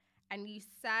and you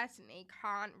certainly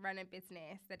can't run a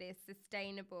business that is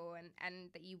sustainable and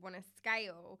that you want to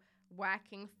scale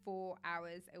working 4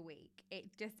 hours a week. It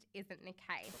just isn't the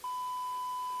case.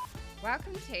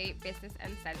 Welcome to Business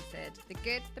Uncensored, the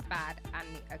good, the bad and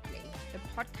the ugly, the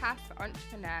podcast for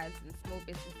entrepreneurs and small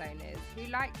business owners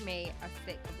who, like me, are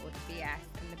sick of all the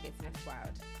BS in the business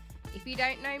world. If you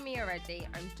don't know me already,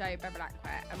 I'm Jo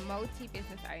Bevilacqua, a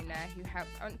multi-business owner who helps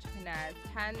entrepreneurs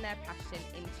turn their passion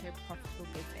into a profitable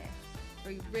business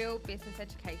through real business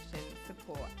education,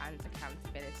 support and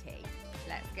accountability.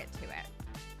 Let's get to it.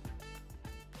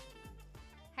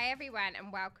 Hey everyone,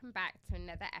 and welcome back to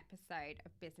another episode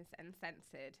of Business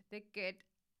Uncensored, the good,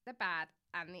 the bad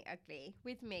and the ugly,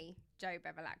 with me, Jo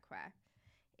Bevilacqua.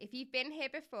 If you've been here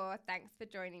before, thanks for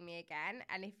joining me again,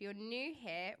 and if you're new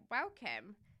here,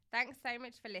 welcome. Thanks so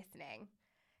much for listening.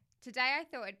 Today I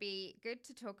thought it'd be good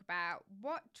to talk about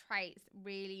what traits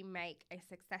really make a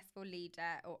successful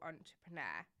leader or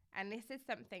entrepreneur. And this is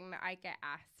something that I get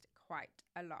asked quite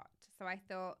a lot. So I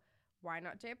thought, why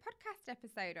not do a podcast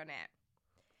episode on it?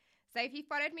 So if you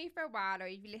followed me for a while or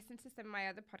you've listened to some of my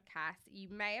other podcasts, you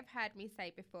may have heard me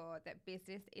say before that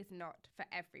business is not for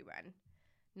everyone.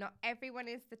 Not everyone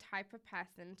is the type of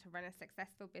person to run a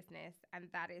successful business, and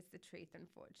that is the truth,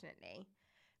 unfortunately.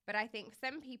 But I think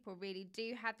some people really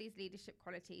do have these leadership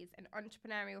qualities and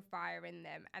entrepreneurial fire in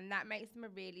them, and that makes them a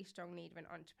really strong leader and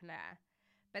entrepreneur.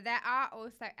 But there are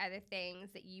also other things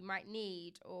that you might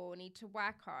need or need to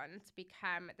work on to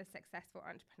become the successful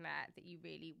entrepreneur that you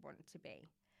really want to be.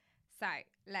 So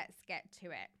let's get to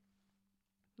it.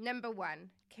 Number one,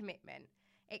 commitment.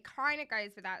 It kind of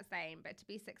goes without saying, but to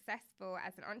be successful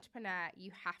as an entrepreneur,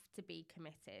 you have to be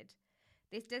committed.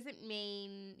 This doesn't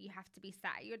mean you have to be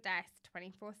sat at your desk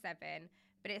 24/7,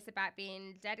 but it's about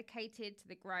being dedicated to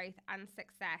the growth and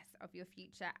success of your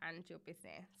future and your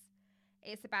business.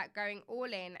 It's about going all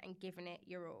in and giving it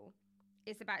your all.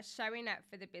 It's about showing up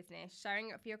for the business,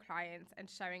 showing up for your clients, and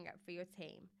showing up for your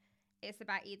team. It's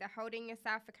about either holding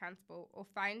yourself accountable or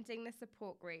finding the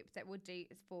support group that will do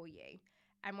it for you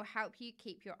and will help you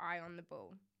keep your eye on the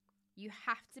ball. You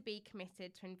have to be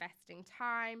committed to investing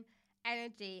time,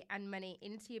 energy and money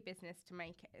into your business to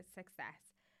make it a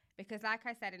success. Because like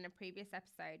I said in a previous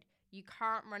episode, you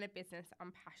can't run a business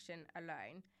on passion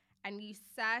alone. And you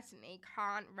certainly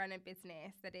can't run a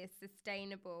business that is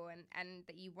sustainable and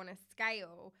that you want to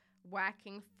scale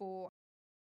working for.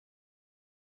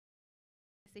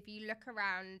 If you look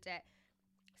around at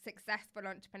successful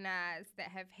entrepreneurs that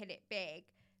have hit it big,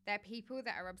 they're people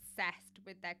that are obsessed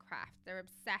with their craft. They're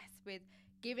obsessed with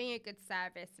giving a good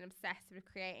service and obsessed with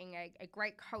creating a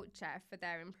great culture for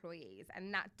their employees.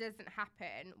 And that doesn't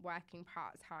happen working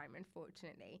part-time,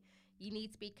 unfortunately. You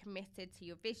need to be committed to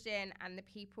your vision and the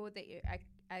people that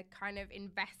are kind of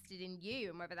invested in you,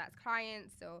 and whether that's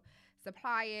clients or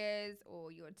suppliers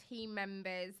or your team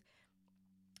members,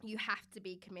 you have to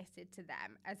be committed to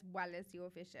them as well as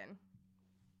your vision.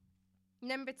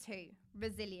 Number two,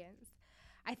 resilience.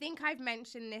 I think I've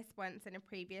mentioned this once in a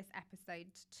previous episode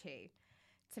too.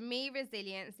 To me,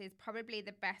 resilience is probably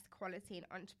the best quality an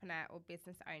entrepreneur or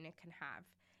business owner can have.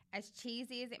 As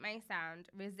cheesy as it may sound,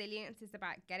 resilience is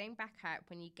about getting back up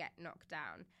when you get knocked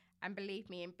down. And believe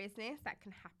me, in business, that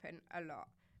can happen a lot.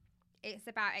 It's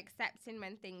about accepting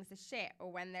when things are shit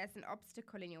or when there's an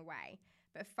obstacle in your way,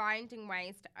 but finding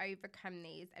ways to overcome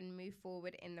these and move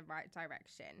forward in the right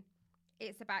direction.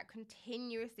 It's about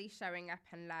continuously showing up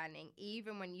and learning,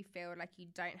 even when you feel like you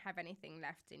don't have anything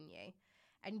left in you,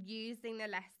 and using the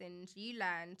lessons you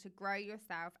learn to grow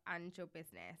yourself and your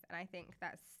business. And I think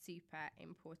that's super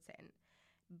important.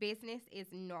 Business is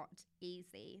not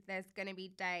easy. There's going to be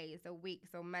days or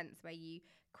weeks or months where you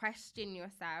question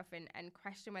yourself and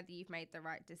question whether you've made the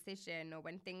right decision, or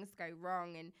when things go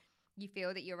wrong and you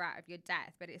feel that you're out of your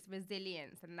depth. But it's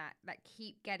resilience and that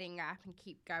keep getting up and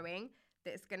keep going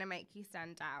that's going to make you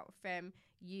stand out from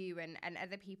you and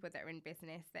other people that are in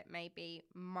business that maybe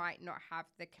might not have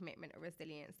the commitment or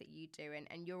resilience that you do,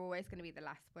 and you're always going to be the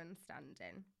last one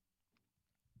standing.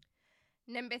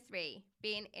 Number three,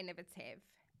 being innovative.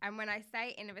 And when I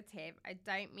say innovative, I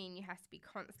don't mean you have to be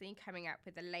constantly coming up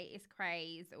with the latest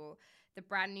craze or the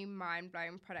brand new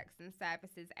mind-blowing products and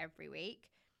services every week.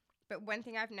 But one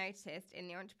thing I've noticed in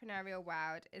the entrepreneurial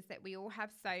world is that we all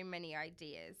have so many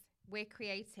ideas. We're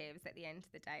creatives at the end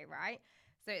of the day, right?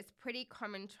 So it's a pretty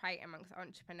common trait amongst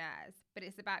entrepreneurs, but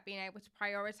it's about being able to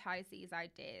prioritize these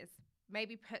ideas,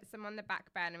 maybe put some on the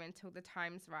back burner until the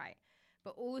time's right,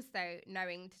 but also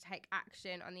knowing to take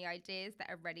action on the ideas that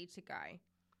are ready to go.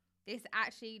 This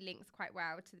actually links quite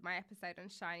well to my episode on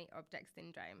shiny object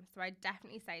syndrome, so I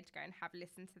definitely say to go and have a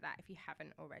listen to that if you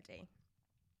haven't already.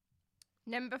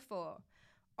 Number 4,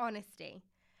 honesty.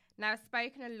 Now, I've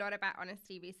spoken a lot about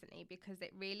honesty recently because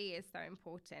it really is so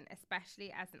important,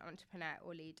 especially as an entrepreneur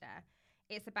or leader.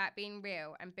 It's about being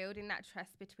real and building that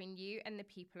trust between you and the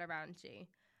people around you.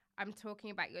 I'm talking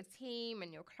about your team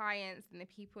and your clients and the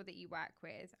people that you work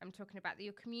with. I'm talking about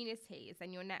your communities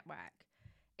and your network.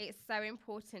 It's so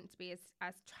important to be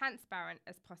as transparent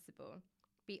as possible.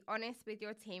 Be honest with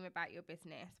your team about your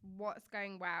business, what's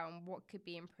going well and what could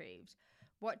be improved,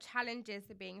 what challenges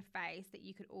are being faced that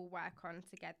you could all work on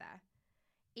together.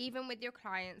 Even with your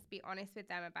clients, be honest with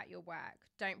them about your work.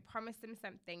 Don't promise them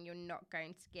something you're not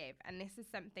going to give. And this is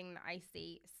something that I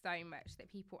see so much,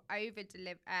 that people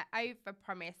over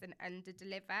promise and under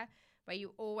deliver, where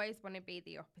you always want to be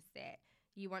the opposite.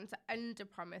 You want to under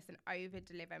promise and over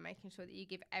deliver, making sure that you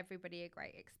give everybody a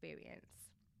great experience.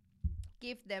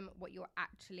 Give them what you're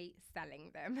actually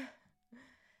selling them.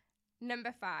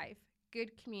 Number 5,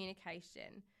 good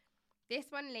communication. This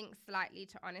one links slightly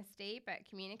to honesty, but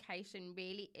communication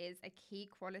really is a key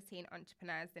quality in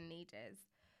entrepreneurs and leaders.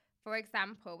 For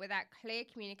example, without clear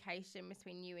communication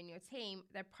between you and your team,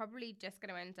 they're probably just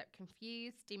going to end up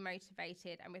confused,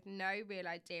 demotivated, and with no real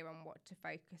idea on what to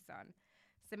focus on.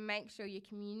 So make sure you're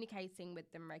communicating with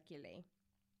them regularly.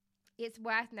 It's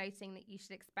worth noting that you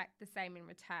should expect the same in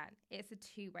return. It's a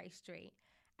two-way street.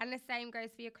 And the same goes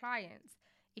for your clients.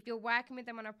 If you're working with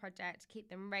them on a project, keep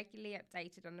them regularly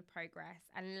updated on the progress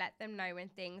and let them know when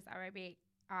things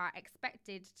are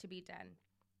expected to be done.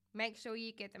 Make sure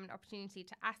you give them an opportunity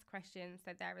to ask questions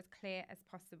so they're as clear as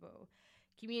possible.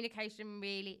 Communication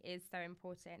really is so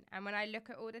important. And when I look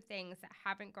at all the things that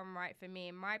haven't gone right for me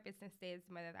in my businesses,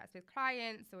 whether that's with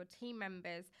clients or team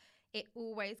members, it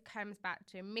always comes back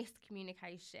to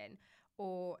miscommunication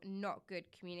or not good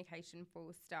communication,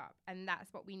 full stop. And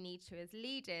that's what we need to, as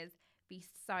leaders, be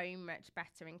so much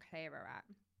better and clearer at.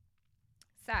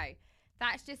 So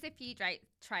that's just a few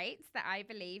traits that I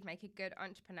believe make a good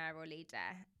entrepreneur or leader.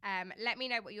 Let me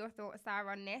know what your thoughts are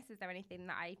on this. Is there anything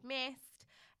that I've missed?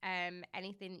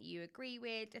 Anything that you agree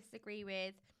with, disagree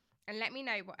with? And let me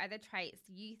know what other traits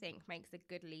you think makes a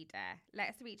good leader.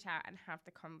 Let's reach out and have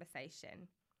the conversation.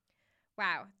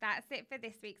 Wow, that's it for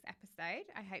this week's episode.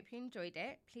 I hope you enjoyed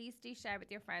it. Please do share with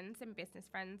your friends and business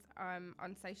friends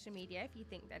on social media if you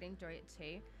think they'd enjoy it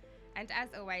too. And as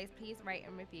always, please rate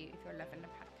and review if you're loving the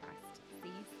podcast. See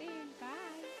you soon. Bye.